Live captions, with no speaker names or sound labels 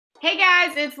Hey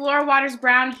guys, it's Laura Waters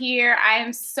Brown here. I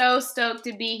am so stoked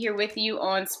to be here with you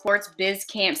on Sports Biz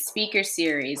Camps speaker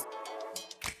series.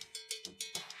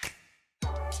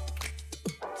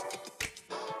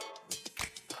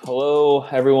 Hello,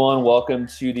 everyone. Welcome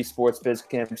to the Sports Biz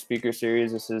Camp speaker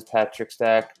series. This is Patrick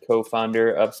Stack,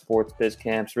 co-founder of Sports Biz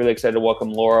Camps. Really excited to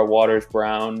welcome Laura Waters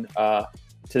Brown to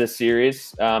the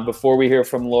series. Before we hear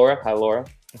from Laura, hi Laura.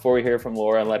 Before we hear from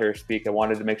Laura and let her speak, I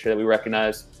wanted to make sure that we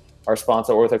recognize our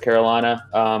sponsor, Ortho Carolina.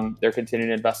 Their continued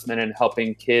investment in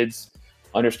helping kids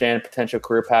understand potential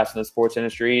career paths in the sports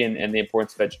industry and the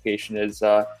importance of education is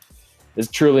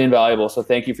truly invaluable. So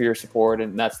thank you for your support.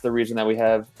 And that's the reason that we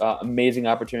have amazing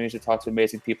opportunities to talk to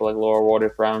amazing people like Laura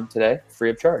Waters Brown today, free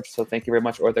of charge. So thank you very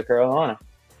much, Ortho Carolina.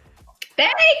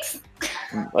 Thanks.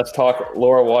 Let's talk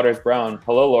Laura Waters Brown.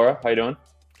 Hello, Laura. How you doing?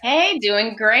 Hey,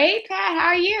 doing great, Pat. How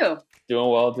are you? Doing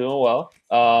well.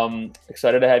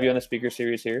 Excited to have you on the speaker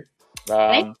series here.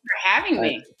 Thanks for having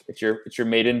me. It's your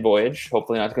maiden voyage.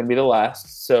 Hopefully not going to be the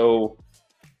last. So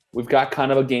we've got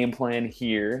kind of a game plan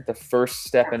here. The first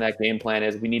step in that game plan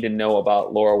is we need to know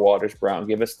about Laura Waters Brown.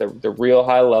 Give us the real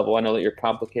high level. I know that you're a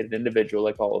complicated individual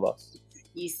like all of us.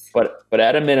 Yes. But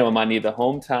at a minimum, I need the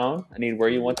hometown. I need where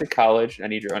you went to college. I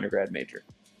need your undergrad major.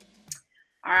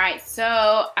 All right. So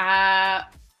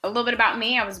a little bit about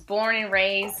me. I was born and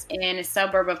raised in a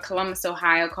suburb of Columbus,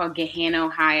 Ohio called Gahanna,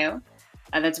 Ohio.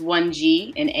 That's one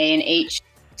G, an A, and H,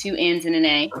 two N's, and an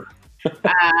A.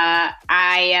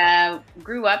 I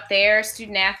grew up there,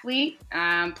 student athlete,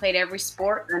 played every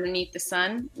sport underneath the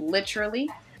sun, literally.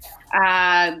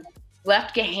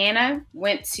 Left Gahanna,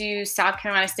 went to South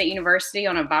Carolina State University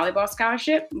on a volleyball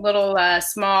scholarship, little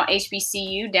small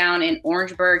HBCU down in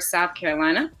Orangeburg, South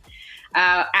Carolina.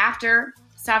 After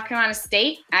South Carolina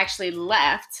State, I actually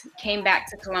left, came back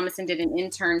to Columbus and did an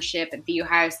internship at The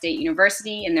Ohio State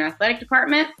University in their athletic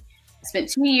department. Spent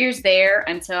 2 years there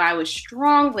until I was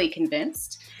strongly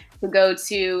convinced to go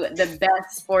to the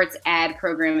best sports ad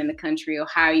program in the country,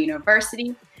 Ohio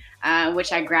University,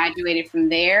 which I graduated from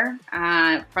there.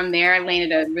 From there, I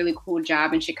landed a really cool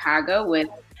job in Chicago with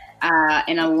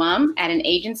an alum at an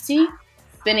agency.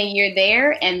 Spent a year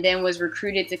there and then was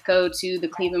recruited to go to the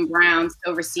Cleveland Browns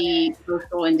to oversee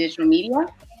social and digital media.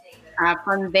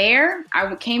 From there,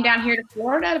 I came down here to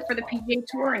Florida for the PGA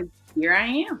Tour, and here I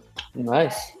am.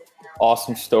 Nice.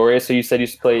 Awesome story. So you said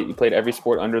you played every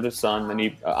sport under the sun, and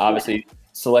you obviously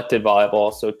selected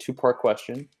volleyball. So two-part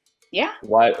question. Yeah.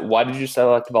 Why did you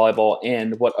select volleyball,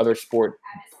 and what other sport,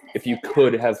 if you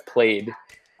could have played,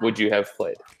 would you have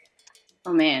played?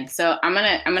 Oh man. So I'm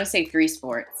gonna say three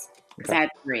sports. Okay. I had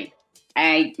three.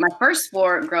 My first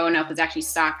sport growing up was actually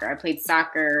soccer. I played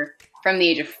soccer from the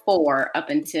age of 4 up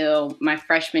until my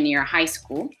freshman year of high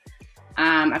school.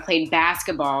 I played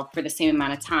basketball for the same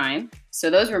amount of time.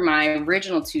 So those were my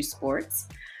original two sports.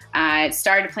 I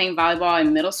started playing volleyball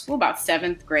in middle school, about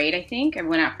 7th grade, I think. I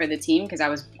went out for the team because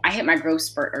I hit my growth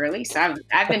spurt early. So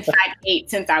I've been 5'8"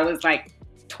 since I was like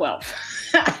 12.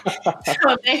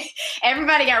 So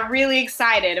everybody got really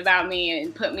excited about me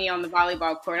and put me on the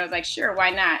volleyball court. I was like, sure, why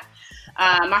not?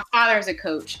 My father's a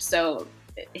coach, so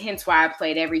hence why I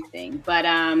played everything. But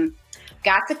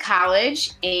got to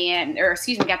college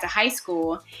got to high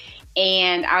school,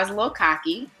 and I was a little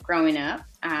cocky growing up,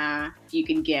 if you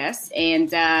can guess. And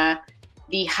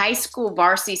the high school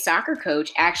varsity soccer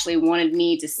coach actually wanted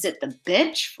me to sit the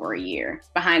bench for a year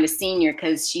behind a senior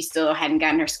because she still hadn't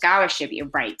gotten her scholarship yet.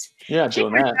 Right. Yeah,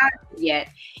 doing that. Yet.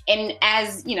 And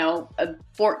as, you know, a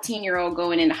 14-year-old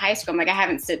going into high school, I'm like, I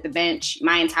haven't sit the bench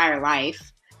my entire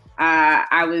life.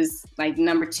 I was like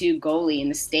number 2 goalie in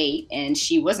the state, and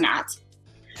she was not.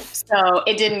 So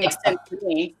it didn't make sense to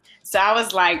me. So I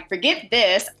was like, forget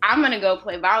this. I'm going to go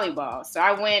play volleyball. So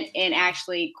I went and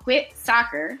actually quit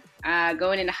soccer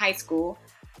going into high school.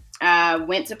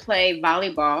 Went to play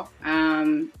volleyball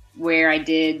where I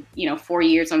did, 4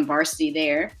 years on varsity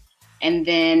there. And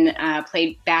then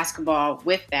played basketball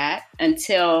with that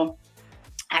until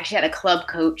I actually had a club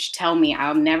coach tell me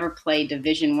I'll never play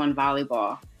Division I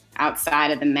volleyball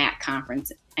outside of the MAC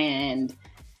conference. And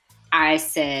I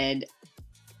said,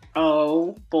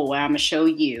 oh boy, I'm gonna show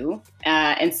you.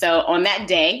 And so on that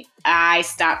day, I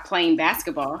stopped playing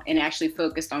basketball and actually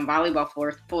focused on volleyball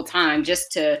for full time,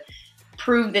 just to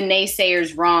prove the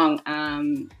naysayers wrong.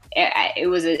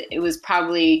 It was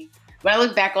probably, when I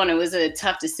look back on it, was a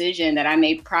tough decision that I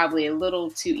made probably a little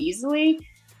too easily.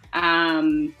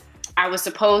 I was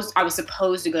supposed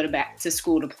to go back to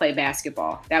school to play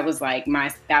basketball. That was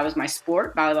my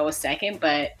sport. Volleyball was second,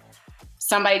 but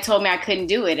somebody told me I couldn't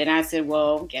do it, and I said,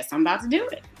 well, guess I'm about to do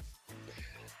it.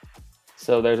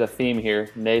 So there's a theme here.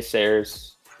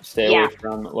 Naysayers, stay away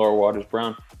from Laura Waters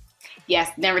Brown.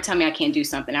 Yes, never tell me I can't do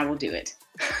something. I will do it.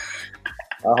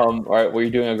 All right, well,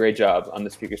 you're doing a great job on the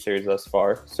speaker series thus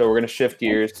far. So we're going to shift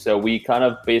gears. So we kind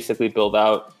of basically build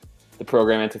out the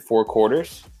program into 4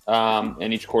 quarters,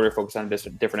 and each quarter focus on a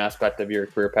different aspect of your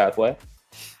career pathway.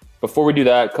 Before we do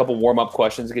that, a couple warm-up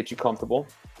questions to get you comfortable.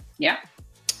 Yeah.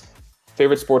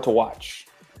 Favorite sport to watch?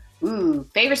 Ooh,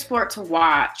 favorite sport to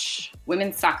watch?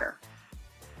 Women's soccer.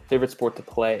 Favorite sport to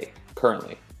play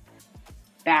currently?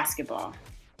 Basketball.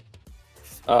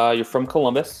 You're from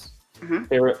Columbus. Mm-hmm.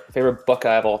 Favorite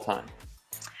Buckeye of all time?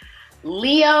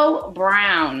 Leo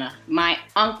Brown, my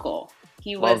uncle.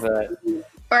 He was the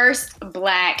first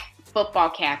Black football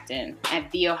captain at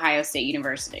The Ohio State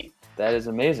University. That is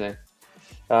amazing.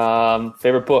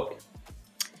 Favorite book?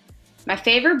 My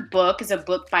favorite book is a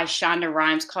book by Shonda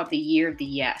Rhimes called The Year of the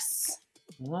Yes.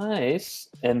 Nice.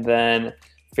 And then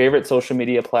favorite social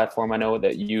media platform? I know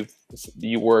that you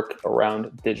work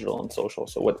around digital and social.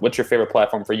 So what's your favorite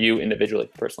platform for you individually,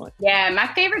 personally? Yeah, my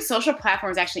favorite social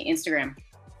platform is actually Instagram.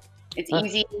 It's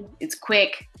easy. It's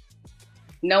quick.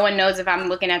 No one knows if I'm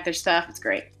looking at their stuff. It's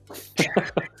great.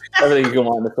 Everything you can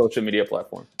want on the social media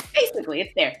platform. Basically,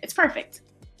 it's there. It's perfect.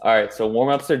 All right, so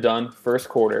warm-ups are done. First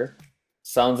quarter.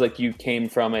 Sounds like you came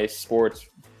from a sports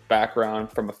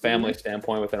background from a family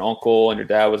standpoint with an uncle and your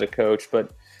dad was a coach.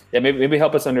 But yeah, maybe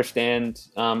help us understand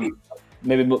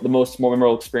maybe the most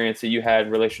memorable experience that you had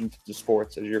in relation to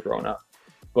sports as you're growing up.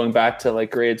 Going back to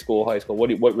like grade school, high school,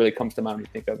 what really comes to mind when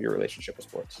you think of your relationship with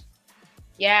sports?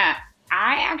 Yeah,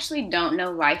 I actually don't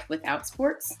know life without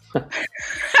sports.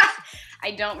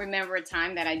 I don't remember a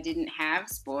time that I didn't have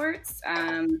sports.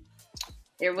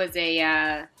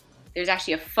 There's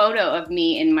actually a photo of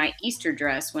me in my Easter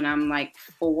dress when I'm like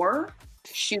 4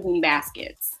 shooting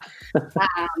baskets.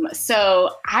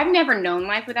 So I've never known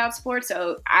life without sports.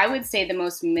 So I would say the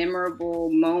most memorable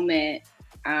moment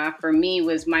for me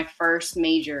was my first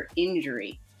major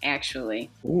injury, actually.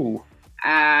 Ooh.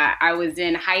 I was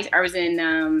in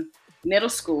middle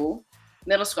school.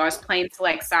 I was playing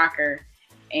select soccer,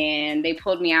 and they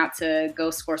pulled me out to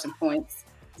go score some points.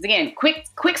 Because again,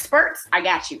 quick spurts, I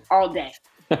got you all day.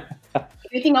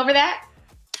 Anything over that,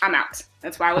 I'm out.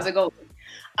 That's why I was a goalie.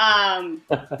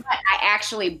 But I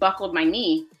actually buckled my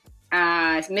knee,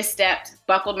 misstepped,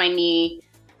 buckled my knee.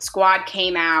 Squad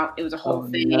came out. It was a whole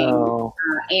thing. No.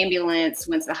 Ambulance,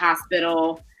 went to the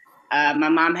hospital. My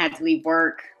mom had to leave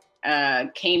work.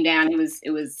 Came down.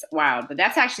 It was wild. But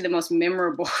that's actually the most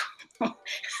memorable.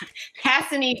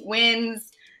 Passing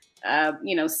wins,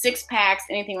 6 packs,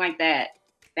 anything like that.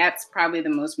 That's probably the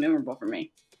most memorable for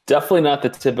me. Definitely not the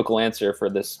typical answer for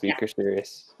this speaker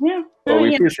series. Yeah. But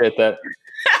we appreciate that.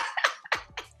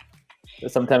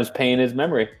 Sometimes pain is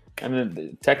memory. I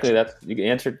mean, technically, you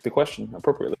answered the question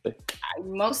appropriately.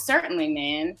 Most certainly,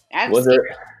 man. Was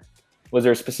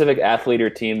there a specific athlete or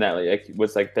team that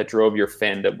that drove your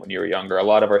fandom when you were younger? A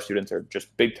lot of our students are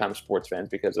just big time sports fans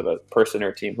because of a person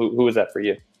or team. Who was that for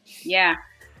you? Yeah.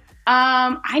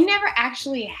 I never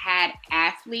actually had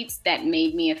athletes that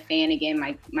made me a fan.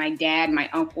 Again, my dad, my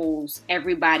uncles,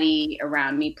 everybody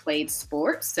around me played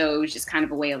sports, so it was just kind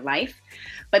of a way of life.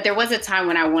 But there was a time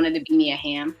when I wanted to be Mia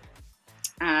Hamm,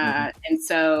 and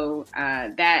so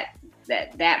that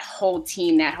whole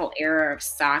team, that whole era of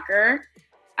soccer,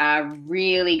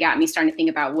 really got me starting to think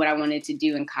about what I wanted to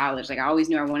do in college. Like I always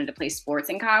knew I wanted to play sports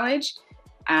in college,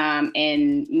 and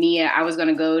I was going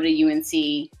to go to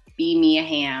UNC. Be Mia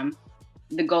Hamm,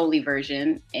 the goalie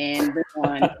version, and this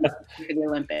one for the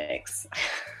Olympics.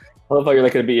 I love how you're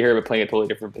going to be here but playing a totally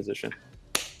different position.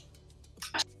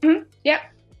 Mm-hmm. Yep,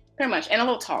 pretty much, and a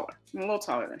little taller. I'm a little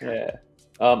taller than her. Yeah.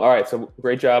 All right, so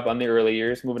great job on the early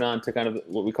years. Moving on to kind of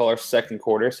what we call our second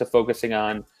quarter, so focusing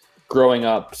on growing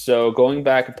up. So going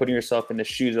back and putting yourself in the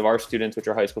shoes of our students, which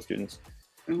are high school students,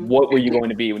 what were you going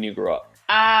to be when you grew up?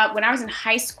 When I was in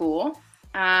high school,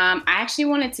 I actually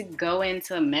wanted to go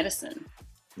into medicine.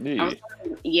 I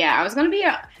was going to be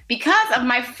because of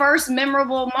my first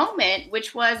memorable moment,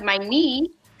 which was my knee,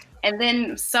 and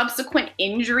then subsequent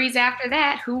injuries after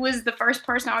that. Who was the first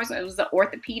person? It was the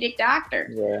orthopedic doctor.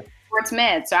 Yeah. Sports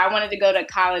med. So I wanted to go to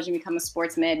college and become a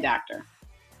sports med doctor.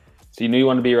 So you knew you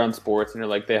wanted to be around sports, and you're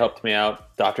like, they helped me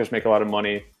out. Doctors make a lot of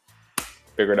money.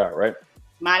 Figure it out, right?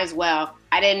 Might as well.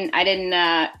 I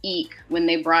didn't eek when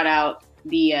they brought out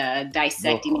the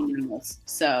dissecting animals.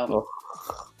 So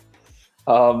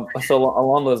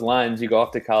along those lines, you go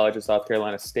off to college at South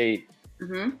Carolina State.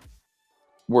 Mm-hmm.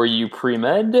 Were you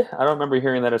pre-med? I don't remember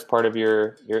hearing that as part of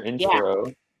your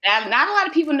intro. Yeah. Not a lot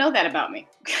of people know that about me.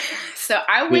 So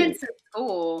I went to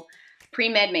school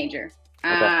pre-med major.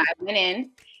 Okay. I went in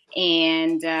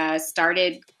and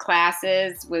started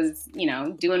classes, was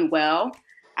doing well.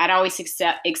 I'd always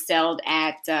excelled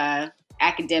at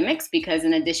academics because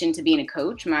in addition to being a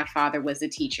coach, my father was a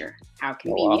teacher. How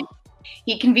convenient. Oh, wow.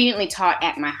 He conveniently taught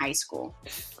at my high school,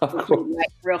 which was like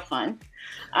real fun.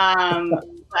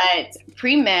 But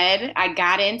pre-med, I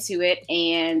got into it,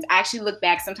 and I actually look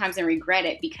back sometimes and regret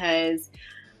it because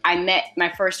I met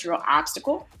my first real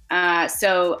obstacle.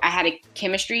 So I had a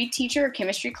chemistry teacher,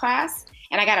 chemistry class,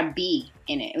 and I got a B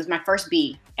in it. It was my first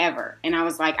B ever. And I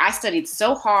was like, I studied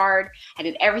so hard. I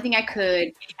did everything I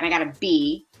could, and I got a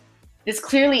B. This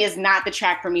clearly is not the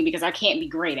track for me because I can't be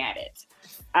great at it.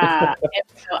 And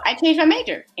so I changed my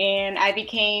major and I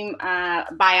became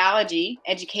biology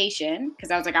education because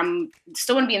I was like, I'm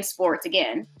still going to be in sports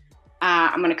again.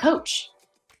 I'm going to coach.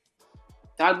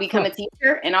 So I'll become a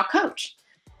teacher and I'll coach.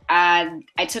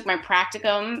 I took my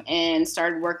practicum and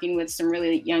started working with some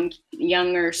really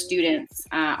younger students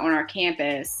on our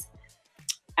campus.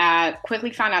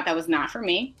 Quickly found out that was not for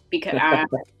me because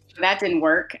that didn't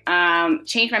work.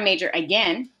 Changed my major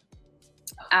again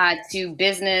to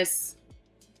business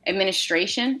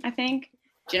administration, I think.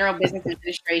 General business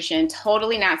administration,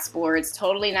 totally not sports,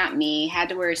 totally not me. Had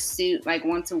to wear a suit like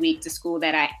once a week to school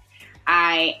that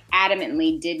I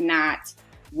adamantly did not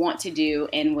want to do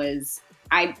and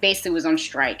I basically was on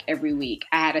strike every week.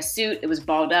 I had a suit, it was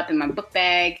balled up in my book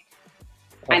bag.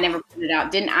 I never put it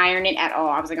out, didn't iron it at all.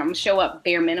 I was like, I'm gonna show up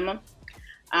bare minimum.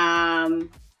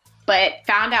 But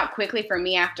found out quickly for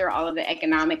me after all of the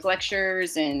economic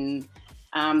lectures and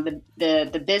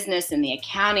the business and the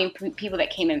accounting people that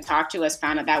came in and talked to us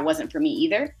found out that wasn't for me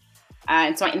either.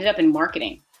 And so I ended up in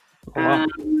marketing,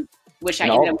 which I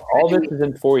ended up. All this is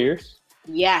in 4 years?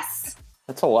 Yes.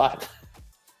 That's a lot.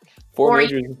 Four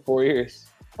majors in 4 years.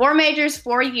 4 majors,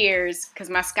 4 years, because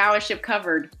my scholarship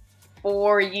covered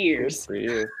 4 years. Good for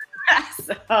you.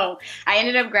 So I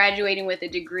ended up graduating with a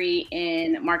degree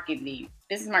in marketing,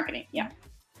 business marketing. Yeah.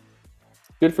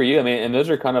 Good for you. I mean, and those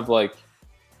are kind of like,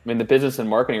 the business and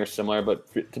marketing are similar, but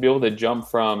to be able to jump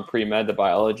from pre-med to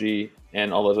biology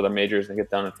and all those other majors and get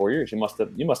done in 4 years, you must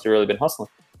have really been hustling.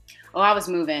 Oh, I was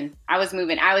moving. I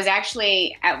was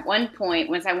actually at one point,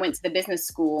 once I went to the business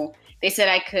school, they said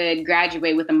I could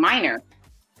graduate with a minor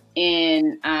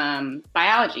in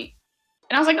biology.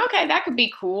 And I was like, okay, that could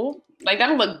be cool. Like,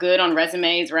 that'll look good on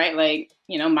resumes, right? Like,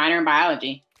 minor in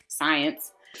biology,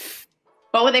 science.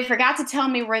 But what they forgot to tell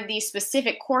me were the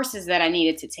specific courses that I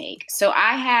needed to take. So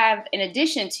I have, in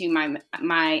addition to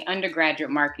my undergraduate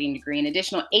marketing degree, an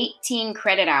additional 18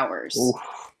 credit hours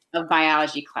of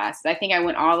biology classes. I think I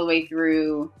went all the way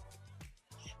through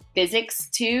physics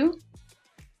too.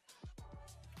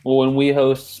 Well, when we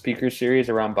host speaker series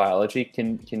around biology,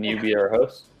 can you be our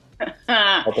host?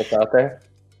 Help us out there.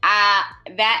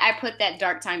 I put that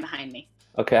dark time behind me.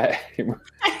 Okay.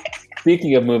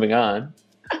 Speaking of moving on.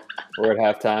 We're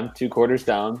at halftime, 2 quarters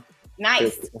down.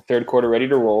 Nice. Third quarter ready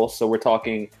to roll. So we're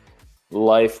talking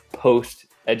life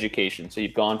post-education. So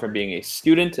you've gone from being a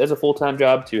student as a full-time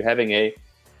job to having a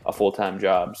full-time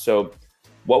job. So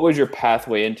what was your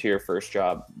pathway into your first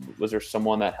job? Was there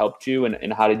someone that helped you,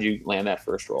 and how did you land that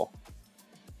first role?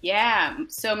 Yeah.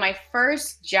 So my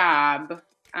first job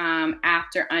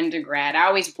after undergrad, I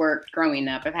always worked growing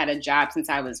up. I've had a job since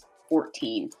I was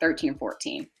 13 or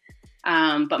 14.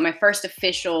 But my first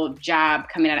official job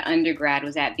coming out of undergrad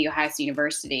was at The Ohio State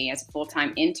University as a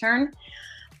full-time intern.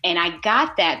 And I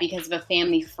got that because of a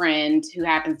family friend who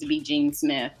happens to be Gene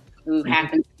Smith, who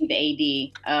happens to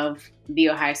be the AD of The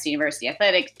Ohio State University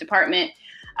Athletic Department.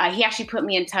 He actually put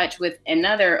me in touch with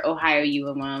another Ohio U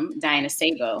alum, Diana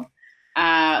Sabo,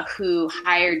 who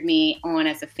hired me on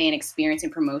as a fan experience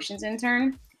and promotions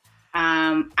intern.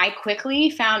 I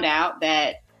quickly found out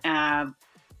that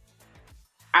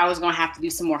I was going to have to do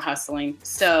some more hustling.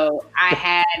 So I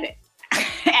had,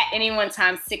 at any one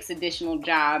time, 6 additional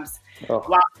jobs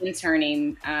while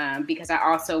interning because I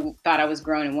also thought I was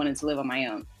grown and wanted to live on my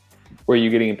own. Were you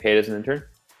getting paid as an intern?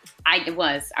 I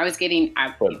was getting,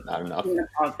 not enough.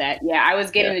 Of that. Yeah, I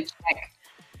was getting a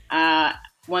check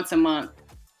once a month.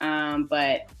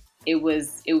 But it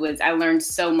was, I learned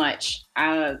so much.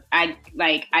 I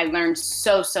learned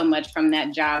so much from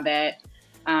that job that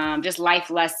just life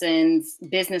lessons,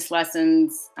 business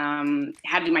lessons,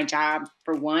 how to do my job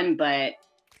for one, but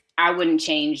I wouldn't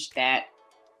change that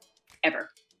ever.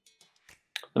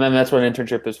 And then that's what an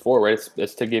internship is for, right?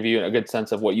 It's to give you a good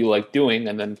sense of what you like doing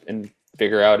and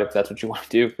figure out if that's what you want to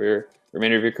do for your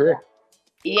remainder of your career.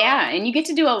 Yeah. And you get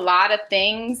to do a lot of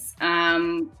things,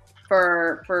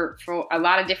 for a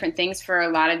lot of different things for a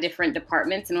lot of different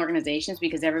departments and organizations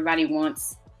because everybody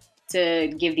wants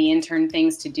to give the intern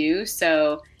things to do.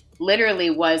 So literally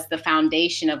was the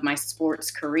foundation of my sports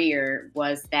career,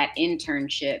 was that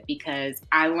internship, because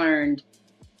I learned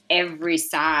every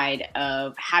side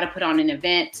of how to put on an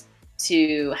event,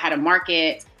 to how to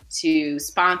market, to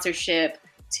sponsorship,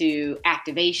 to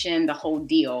activation, the whole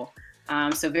deal.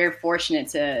 So very fortunate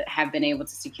to have been able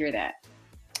to secure that.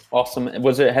 Awesome.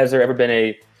 Has there ever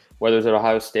been whether it's at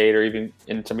Ohio State or even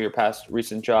in some of your past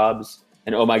recent jobs,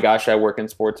 and oh my gosh, I work in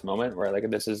sports moment where like,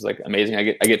 this is like amazing.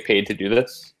 I get paid to do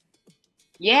this.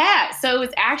 Yeah. So it was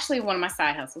actually one of my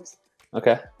side hustles.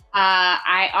 Okay.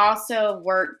 I also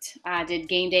did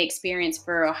game day experience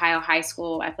for Ohio High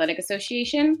School Athletic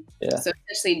Association. Yeah. So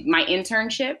essentially my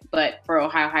internship, but for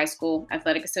Ohio High School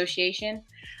Athletic Association.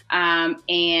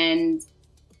 And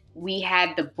we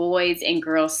had the boys and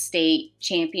girls state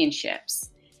championships.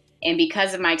 And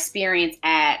because of my experience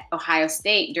at Ohio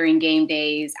State during game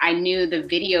days, I knew the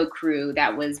video crew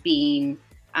that was being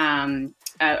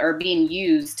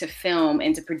used to film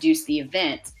and to produce the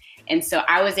event. And so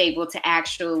I was able to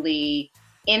actually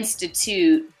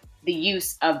institute the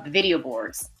use of the video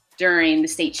boards during the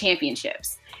state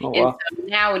championships. Oh, wow. And so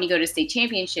now when you go to state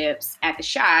championships at the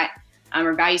Shot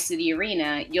or Value City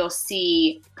Arena, you'll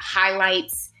see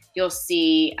highlights, you'll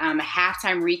see a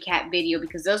halftime recap video,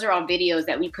 because those are all videos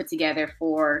that we put together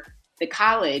for the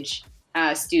college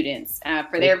students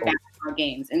for their basketball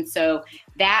games. And so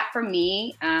that for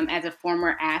me, as a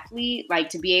former athlete, like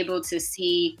to be able to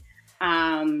see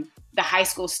the high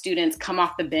school students come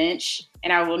off the bench,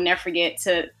 and I will never forget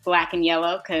to Black and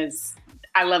Yellow because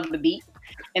I love the beat.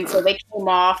 And so they came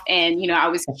off, and, you know, I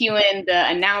was cueing the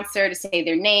announcer to say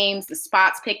their names, the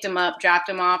spots, picked them up, dropped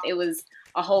them off. It was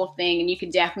a whole thing. And you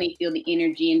could definitely feel the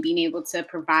energy and being able to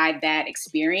provide that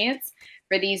experience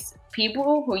for these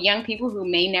young people who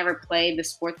may never play the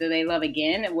sport that they love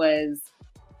again. It was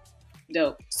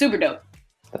dope, super dope.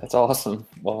 That's awesome.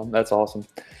 Well, that's awesome.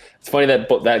 It's funny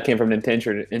that came from an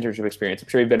internship experience. I'm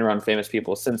sure you've been around famous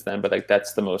people since then, but like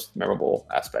that's the most memorable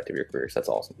aspect of your career. So that's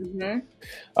awesome. Mm-hmm.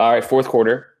 All right, fourth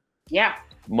quarter. Yeah.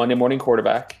 Monday morning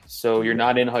quarterback. So you're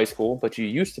not in high school, but you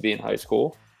used to be in high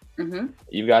school. Mm-hmm.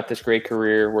 You've got this great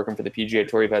career working for the PGA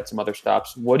Tour. You've had some other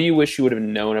stops. What do you wish you would have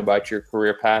known about your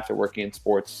career path or working in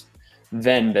sports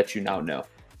then that you now know?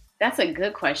 That's a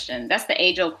good question. That's the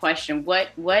age-old question. What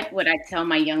would I tell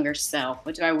my younger self?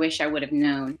 What do I wish I would have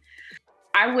known?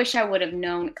 I wish I would have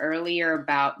known earlier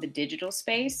about the digital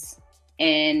space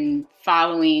and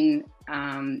following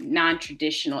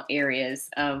non-traditional areas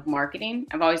of marketing.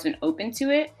 I've always been open to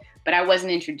it, but I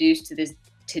wasn't introduced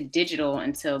to digital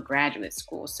until graduate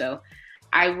school. So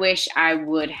I wish I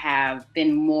would have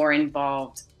been more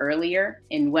involved earlier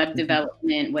in web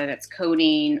development, whether it's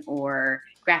coding or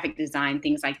graphic design,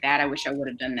 things like that. I wish I would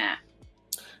have done that.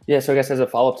 Yeah, so I guess as a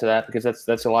follow-up to that, because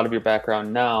that's a lot of your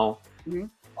background now, Mm-hmm.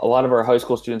 A lot of our high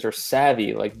school students are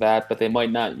savvy like that, but they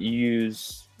might not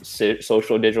use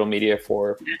social digital media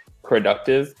for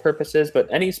productive purposes. But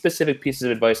any specific pieces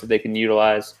of advice that they can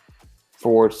utilize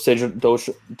for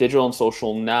digital and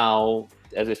social now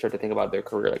as they start to think about their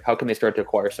career? Like, how can they start to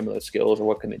acquire some of those skills, or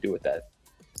what can they do with that?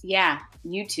 Yeah,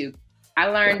 YouTube. I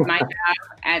learned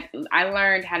I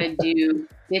learned how to do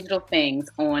digital things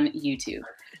on YouTube.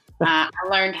 I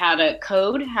learned how to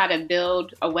code, how to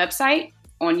build a website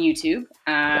on YouTube.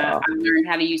 Wow. I learned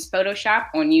how to use Photoshop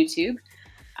on YouTube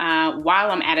while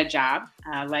I'm at a job.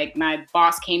 Like my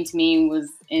boss came to me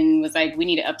and was like, "We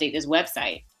need to update this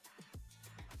website."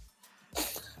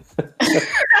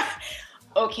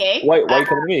 Okay. Why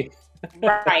come to me?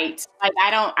 Right. Like I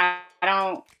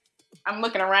don't. I'm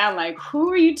looking around like, who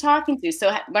are you talking to?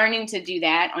 So learning to do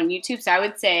that on YouTube. So I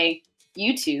would say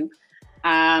YouTube.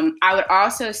 I would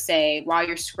also say while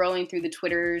you're scrolling through the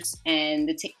Twitters and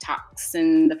the TikToks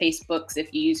and the Facebooks,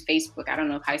 if you use Facebook, I don't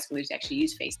know if high schoolers actually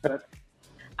use Facebook,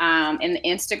 and the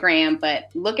Instagram, but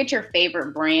look at your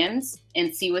favorite brands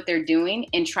and see what they're doing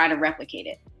and try to replicate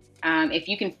it. If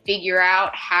you can figure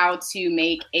out how to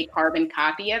make a carbon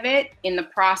copy of it, in the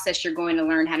process, you're going to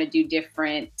learn how to do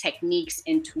different techniques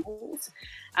and tools.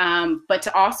 But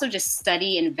to also just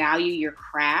study and value your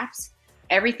craft.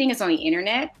 Everything is on the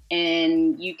internet,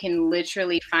 and you can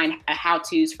literally find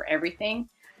how-tos for everything.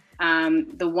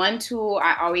 The one tool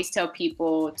I always tell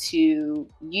people to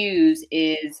use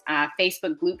is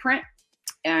Facebook Blueprint.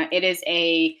 It is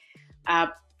a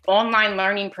online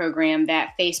learning program that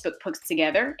Facebook puts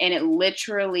together, and it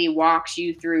literally walks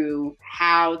you through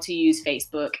how to use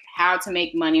Facebook, how to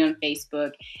make money on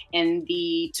Facebook, and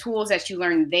the tools that you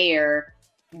learn there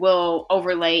will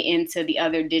overlay into the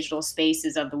other digital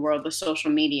spaces of the world, the social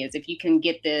medias. If you can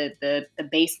get the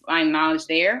baseline knowledge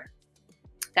there,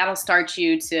 that'll start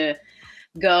you to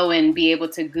go and be able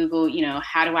to Google,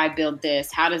 how do I build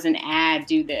this? How does an ad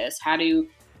do this? How do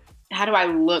I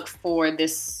look for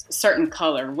this certain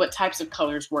color? What types of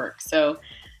colors work? So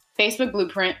Facebook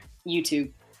Blueprint,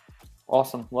 YouTube.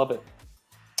 Awesome. Love it.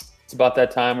 It's about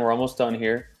that time. We're almost done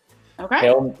here.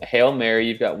 Okay. Hail Mary,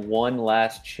 you've got one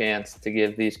last chance to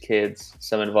give these kids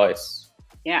some advice.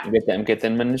 Yeah. Get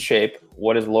them into shape.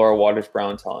 What is Laura Waters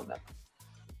Brown telling them?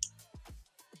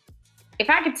 If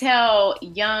I could tell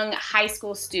young high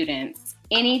school students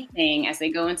anything as they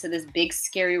go into this big,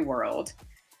 scary world,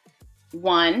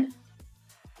 I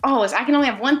can only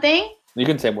have one thing? You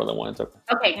can say more than one. It's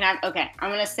okay. Okay. I'm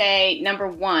going to say number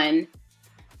one,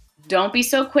 don't be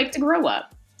so quick to grow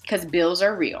up because bills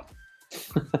are real.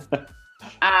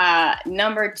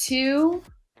 Number two,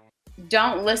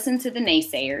 don't listen to the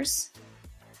naysayers.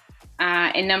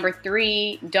 And number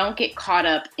three, don't get caught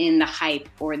up in the hype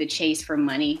or the chase for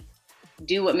money.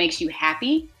 Do what makes you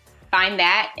happy. Find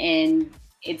that, and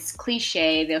it's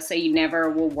cliche. They'll say you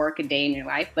never will work a day in your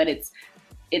life, but it's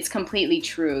completely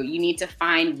true. You need to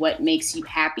find what makes you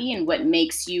happy and what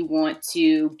makes you want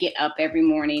to get up every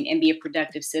morning and be a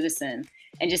productive citizen.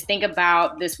 And just think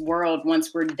about this world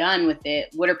once we're done with it.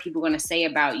 What are people going to say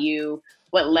about you?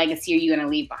 What legacy are you going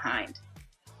to leave behind?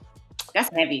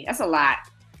 That's heavy. That's a lot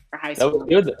for high school.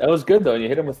 That was good, though. You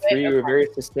hit them with three. You were very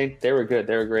succinct. They were good.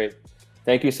 They were great.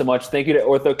 Thank you so much. Thank you to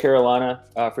Ortho Carolina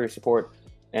for your support.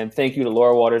 And thank you to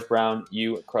Laura Waters Brown.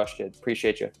 You crushed it.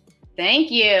 Appreciate you.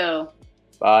 Thank you.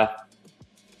 Bye.